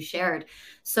powerful what you shared.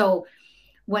 So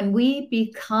when we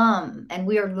become, and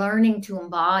we are learning to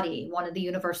embody one of the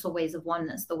universal ways of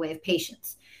oneness, the Way of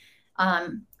Patience,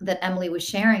 that Emily was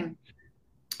sharing,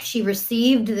 she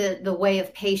received the Way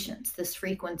of Patience, this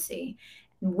frequency.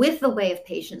 With the Way of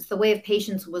Patience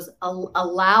was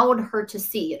allowed her to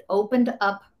see. It opened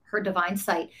up her divine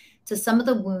sight to some of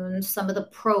the wounds, some of the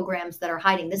programs that are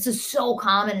hiding. This is so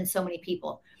common in so many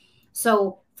people.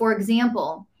 So, for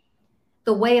example,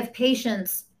 the Way of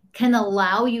Patience can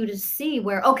allow you to see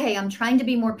where, okay, I'm trying to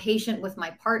be more patient with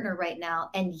my partner right now,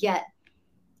 and yet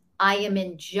I am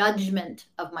in judgment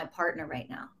of my partner right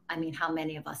now. I mean, how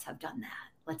many of us have done that?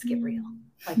 Let's get real.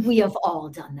 Like, we have all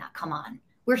done that. Come on.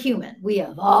 We're human. We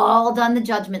have all done the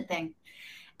judgment thing.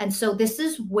 And so this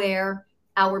is where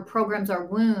our programs, our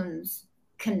wounds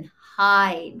can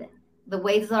hide, the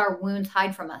ways that our wounds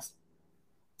hide from us.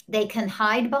 They can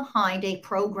hide behind a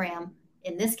program.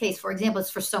 In this case, for example, it's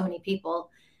for so many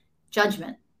people,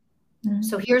 judgment. Mm-hmm.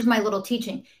 So here's my little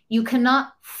teaching. You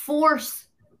cannot force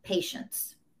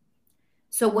patience.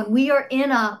 So when we are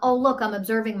in oh, look, I'm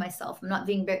observing myself. I'm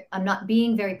not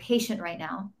being very patient right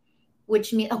now,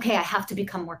 which means, okay, I have to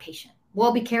become more patient.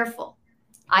 Well, be careful.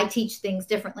 I teach things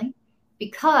differently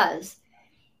because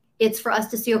it's for us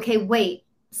to see, okay, wait,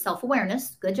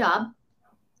 self-awareness, good job.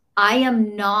 I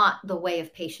am not the way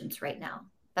of patience right now.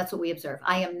 That's what we observe.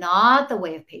 I am not the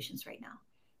way of patience right now.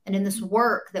 And in this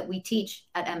work that we teach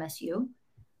at MSU,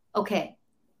 okay,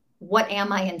 what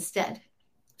am I instead?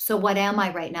 So what am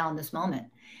I right now in this moment?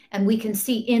 And we can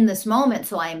see in this moment,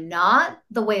 so I am not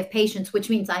the way of patience, which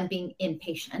means I'm being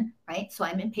impatient, right? So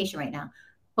I'm impatient right now.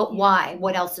 But why?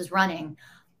 What else is running?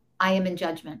 I am in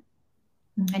judgment.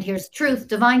 Mm-hmm. And here's truth,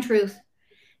 divine truth.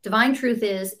 Divine truth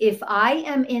is, if I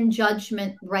am in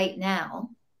judgment right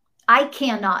now, I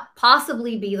cannot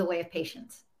possibly be the way of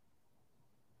patience.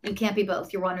 You can't be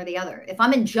both. You're one or the other. If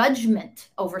I'm in judgment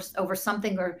over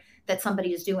something or that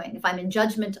somebody is doing, if I'm in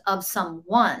judgment of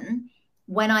someone,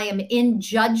 when I am in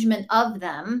judgment of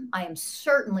them, I am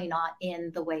certainly not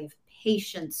in the way of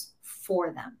patience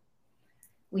for them.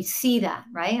 We see that,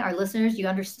 right? Our listeners, you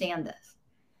understand this.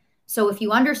 So if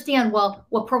you understand, well,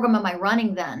 what program am I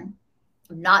running then?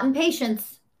 I'm not in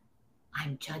patience.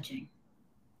 I'm judging.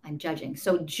 I'm judging.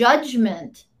 So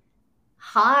judgment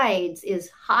is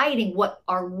hiding what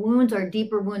our wounds, our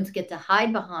deeper wounds get to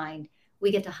hide behind.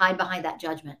 We get to hide behind that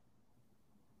judgment.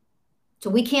 So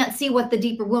we can't see what the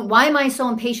deeper wound. Why am I so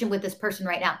impatient with this person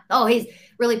right now? Oh, he's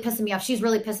really pissing me off. She's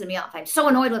really pissing me off. I'm so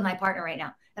annoyed with my partner right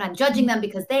now. And I'm judging them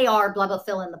because they are blah, blah,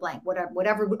 fill in the blank,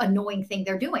 whatever annoying thing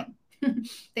they're doing.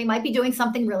 They might be doing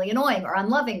something really annoying or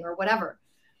unloving or whatever.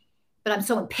 But I'm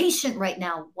so impatient right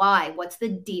now. Why? What's the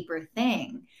deeper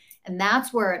thing? And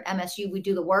that's where at MSU, we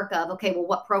do the work of, okay, well,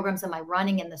 what programs am I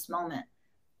running in this moment?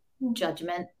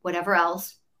 Judgment, whatever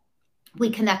else. We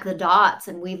connect the dots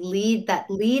and that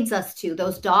leads us to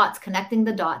those dots, connecting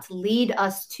the dots, lead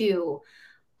us to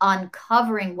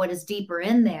uncovering what is deeper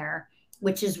in there,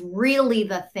 which is really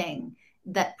the thing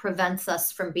that prevents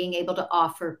us from being able to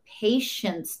offer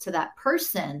patience to that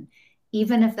person,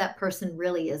 even if that person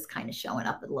really is kind of showing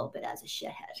up a little bit as a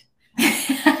shithead.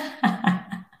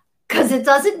 Because it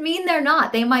doesn't mean they're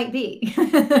not. They might be.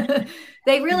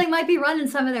 They really might be running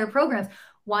some of their programs.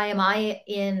 Why am I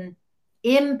in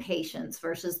impatience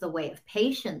versus the way of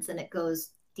patience? And it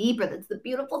goes deeper. That's the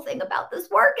beautiful thing about this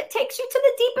work. It takes you to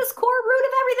the deepest core root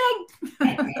of everything.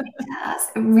 It really does.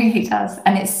 It really does.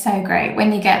 And it's so great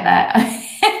when you get there.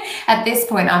 At this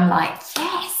point, I'm like,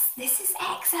 yes, this is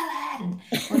excellent.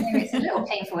 Although it's a little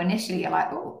painful initially, you're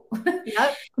like, oh.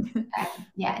 Yep.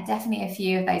 Yeah, definitely a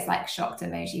few of those like shocked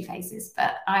emoji faces.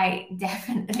 But I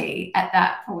definitely, at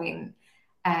that point,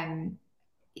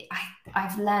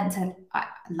 I've learned to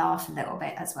laugh a little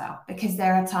bit as well, because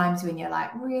there are times when you're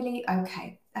like, really?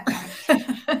 Okay,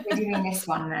 we're doing this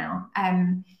one now.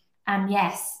 And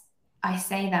yes, I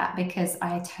say that because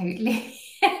I totally,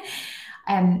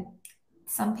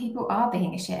 some people are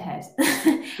being a shithead.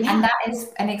 Yeah. And that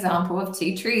is an example of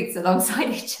two truths alongside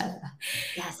each other.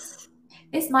 Yes.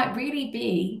 This might really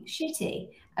be shitty,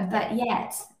 but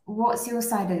yet, what's your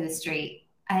side of the street?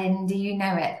 And do you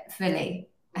know it fully?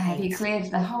 Right. Have you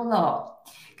cleared the whole lot?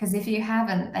 Because if you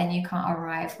haven't, then you can't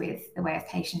arrive with the way of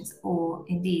patience, or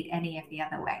indeed any of the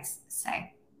other ways. So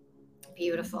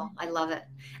beautiful. I love it.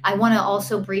 I want to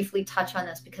also briefly touch on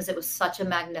this because it was such a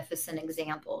magnificent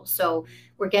example. So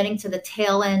we're getting to the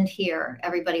tail end here,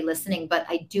 everybody listening, but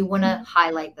I do want to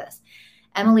highlight this.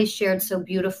 Emily shared so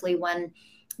beautifully when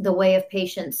the way of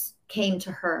patience came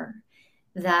to her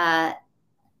that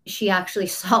she actually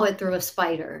saw it through a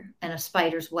spider and a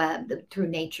spider's web, through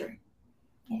nature.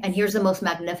 Yes. And here's the most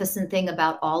magnificent thing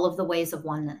about all of the ways of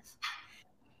oneness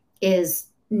is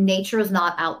nature is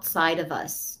not outside of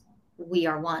us. We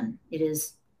are one.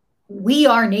 We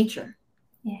are nature.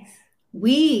 Yes.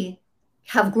 We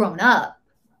have grown up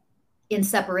in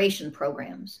separation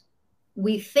programs.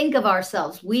 We think of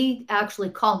ourselves, we actually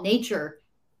call nature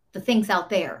the things out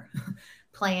there,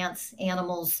 plants,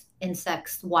 animals,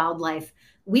 insects, wildlife.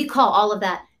 We call all of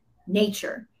that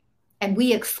nature, and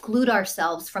we exclude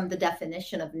ourselves from the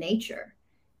definition of nature.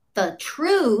 The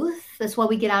truth, that's what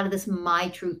we get out of this my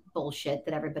truth bullshit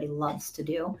that everybody loves to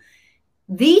do.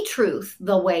 The truth,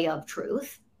 the way of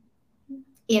truth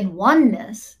in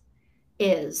oneness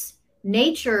is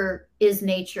nature is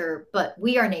nature, but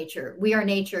we are nature. We are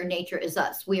nature. Nature is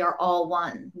us. We are all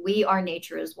one. We are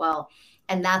nature as well.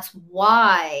 And that's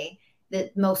why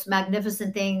the most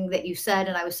magnificent thing that you said,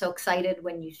 and I was so excited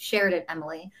when you shared it,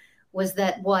 Emily, was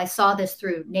that, well, I saw this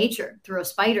through nature, through a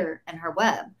spider and her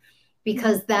web,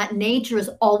 because that nature is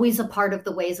always a part of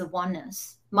the ways of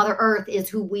oneness. Mother Earth is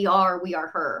who we are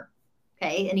her.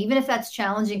 Okay. And even if that's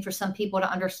challenging for some people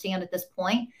to understand at this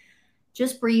point,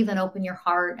 just breathe and open your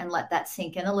heart and let that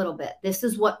sink in a little bit. This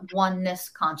is what oneness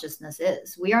consciousness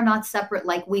is. We are not separate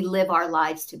like we live our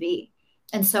lives to be.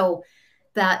 And so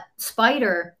that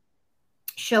spider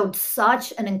showed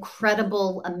such an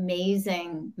incredible,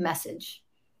 amazing message.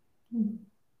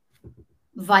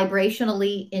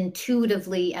 Vibrationally,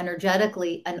 intuitively,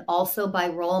 energetically, and also by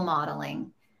role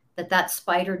modeling, that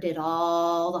spider did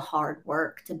all the hard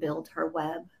work to build her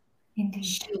web. Indeed.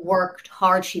 She worked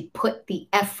hard. She put the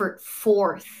effort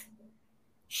forth.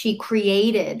 She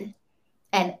created.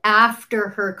 And after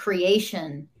her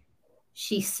creation,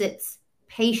 she sits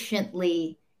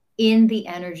patiently in the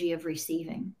energy of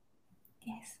receiving.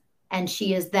 Yes. And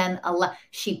she is then,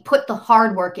 she put the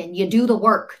hard work in. You do the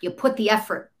work. You put the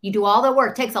effort. You do all the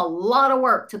work. It takes a lot of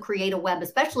work to create a web,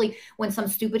 especially when some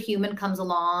stupid human comes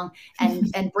along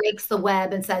and breaks the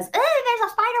web and says, there's a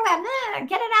spider web.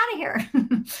 Get it out of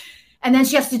here. And then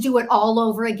she has to do it all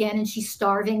over again. And she's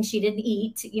starving. She didn't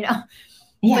eat, Yeah.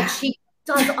 But she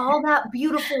does all that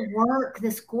beautiful work,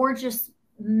 this gorgeous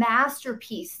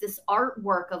masterpiece, this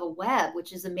artwork of a web,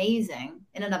 which is amazing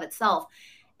in and of itself.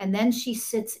 And then she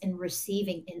sits in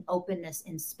receiving, in openness,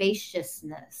 in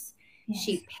spaciousness. Yes.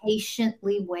 She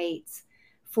patiently waits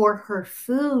for her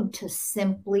food to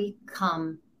simply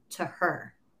come to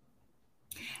her.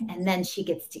 And then she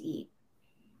gets to eat.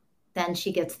 Then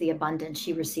she gets the abundance.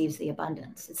 She receives the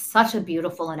abundance. It's such a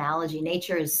beautiful analogy.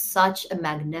 Nature is such a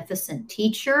magnificent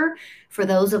teacher for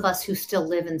those of us who still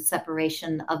live in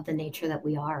separation of the nature that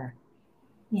we are.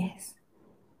 Yes.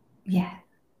 Yeah.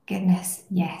 Goodness.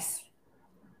 Yes.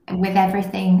 With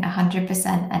everything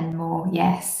 100% and more.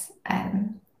 Yes.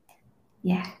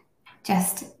 Yeah.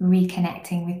 Just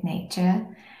reconnecting with nature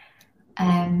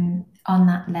on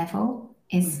that level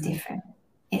is different.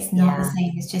 It's not the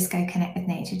same as just go connect with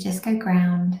nature, just go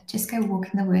ground, just go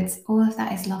walk in the woods. All of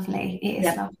that is lovely. It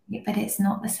is lovely, but it's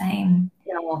not the same.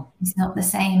 No. It's not the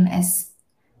same as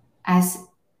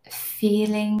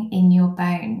feeling in your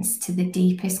bones to the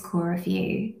deepest core of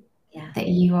you that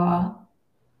you are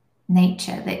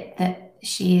nature, that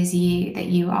she is you, that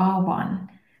you are one.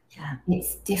 Yeah.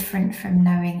 It's different from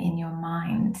knowing in your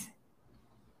mind.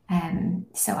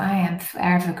 So I am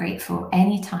forever grateful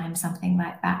anytime something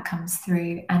like that comes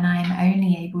through, and I'm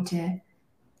only able to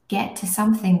get to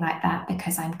something like that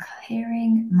because I'm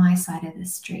clearing my side of the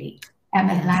street. I'm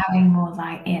allowing more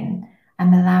light in.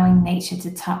 I'm allowing nature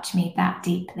to touch me that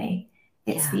deeply.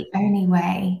 It's the only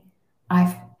way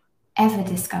I've ever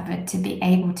discovered to be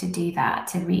able to do that,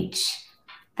 to reach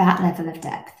that level of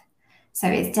depth. So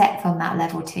it's depth on that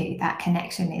level too. That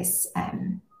connection is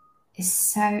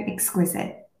so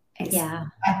exquisite.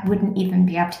 I wouldn't even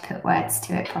be able to put words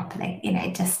to it properly.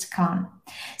 It just can't.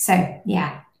 So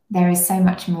there is so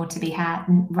much more to be had.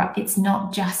 It's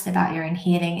not just about your own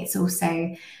healing. It's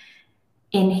also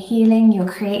in healing, you're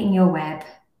creating your web,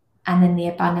 and then the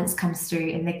abundance comes through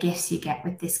in the gifts you get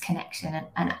with this connection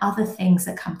and other things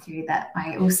that come through that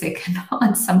I also cannot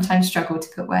and sometimes struggle to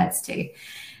put words to.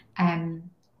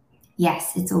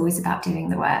 Yes, it's always about doing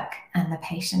the work, and the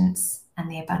patience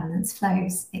and the abundance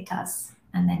flows. It does.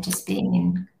 And then just being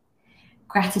in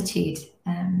gratitude,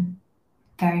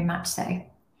 very much so.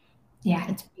 Yeah.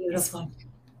 It's beautiful.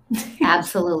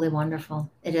 Absolutely wonderful.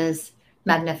 It is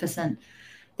magnificent.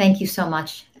 Thank you so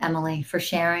much, Emily, for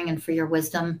sharing and for your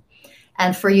wisdom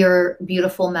and for your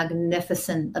beautiful,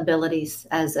 magnificent abilities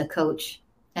as a coach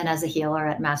and as a healer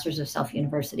at Masters of Self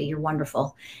University. You're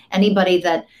wonderful. Anybody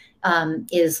that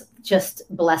is just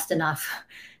blessed enough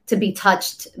to be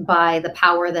touched by the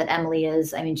power that Emily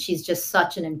is. I mean, she's just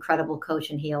such an incredible coach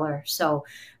and healer. So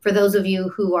for those of you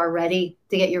who are ready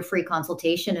to get your free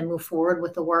consultation and move forward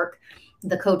with the work,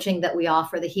 the coaching that we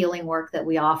offer, the healing work that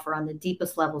we offer on the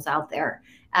deepest levels out there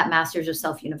at Masters of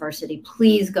Self University,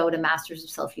 please go to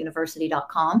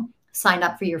mastersofselfuniversity.com, sign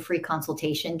up for your free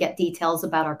consultation, get details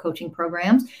about our coaching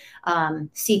programs,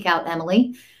 seek out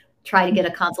Emily, try to get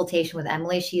a consultation with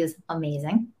Emily. She is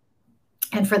amazing.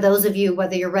 And for those of you,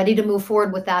 whether you're ready to move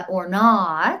forward with that or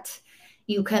not,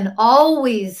 you can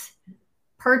always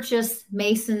purchase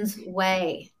Mason's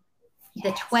Way,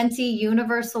 the 20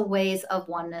 universal ways of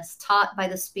oneness taught by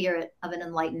the spirit of an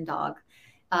enlightened dog.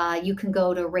 You can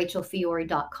go to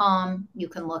rachelfiore.com. You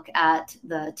can look at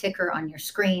the ticker on your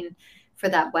screen for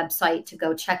that website to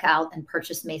go check out and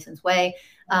purchase Mason's Way.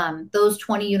 Those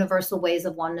 20 universal ways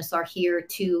of oneness are here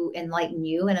to enlighten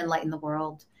you and enlighten the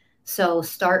world. So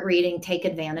start reading, take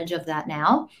advantage of that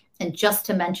now. And just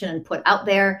to mention and put out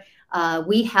there,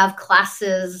 we have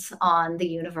classes on the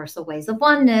universal ways of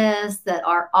oneness that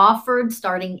are offered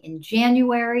starting in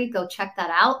January. Go check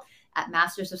that out at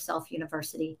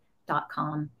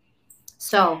mastersofselfuniversity.com.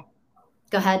 So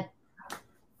go ahead.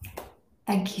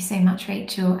 Thank you so much,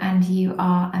 Rachel. And you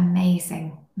are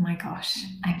amazing. My gosh,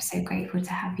 I'm so grateful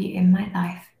to have you in my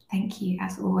life. Thank you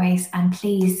as always. And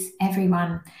please,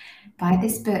 everyone, buy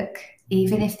this book.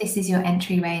 Even if this is your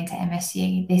entryway into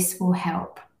MSU, this will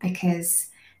help because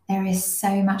there is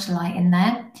so much light in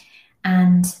there.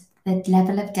 And the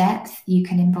level of depth you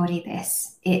can embody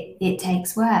this. It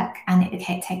takes work and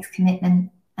it takes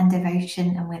commitment and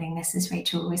devotion and willingness, as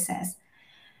Rachel always says.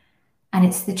 And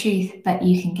it's the truth, but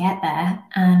you can get there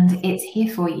and it's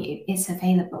here for you. It's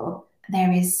available.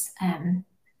 There is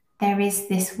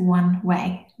this one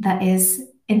way that is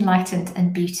enlightened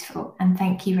and beautiful. And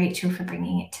thank you, Rachel, for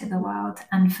bringing it to the world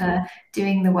and for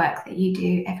doing the work that you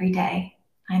do every day.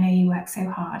 I know you work so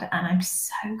hard and I'm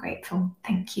so grateful.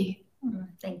 Thank you.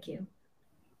 Thank you.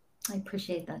 I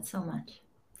appreciate that so much.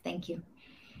 Thank you.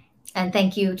 And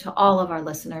thank you to all of our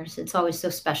listeners. It's always so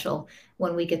special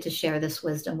when we get to share this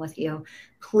wisdom with you.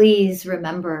 Please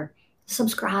remember,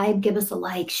 subscribe, give us a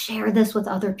like, share this with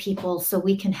other people so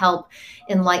we can help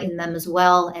enlighten them as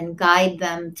well and guide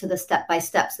them to the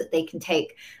step-by-steps that they can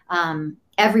take,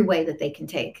 every way that they can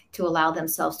take to allow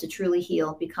themselves to truly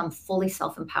heal, become fully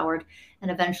self-empowered, and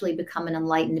eventually become an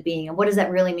enlightened being. And what does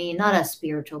that really mean? Not a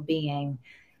spiritual being,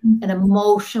 an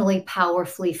emotionally,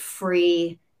 powerfully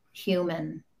free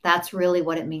human. That's really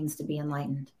what it means to be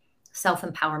enlightened.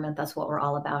 Self-empowerment, that's what we're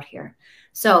all about here.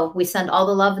 So we send all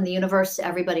the love in the universe to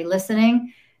everybody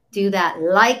listening. Do that.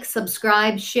 Like,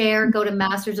 subscribe, share, go to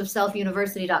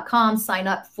mastersofselfuniversity.com, sign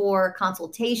up for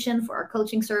consultation for our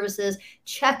coaching services,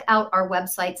 check out our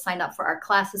website, sign up for our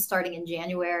classes starting in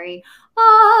January,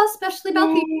 especially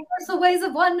about the universal ways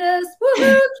of oneness.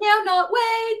 Woohoo!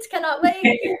 Cannot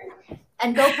wait.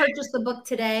 And go purchase the book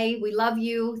today. We love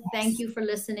you. Yes. Thank you for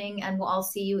listening. And we'll all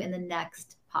see you in the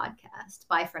next podcast.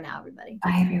 Bye for now, everybody.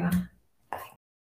 Bye, everyone.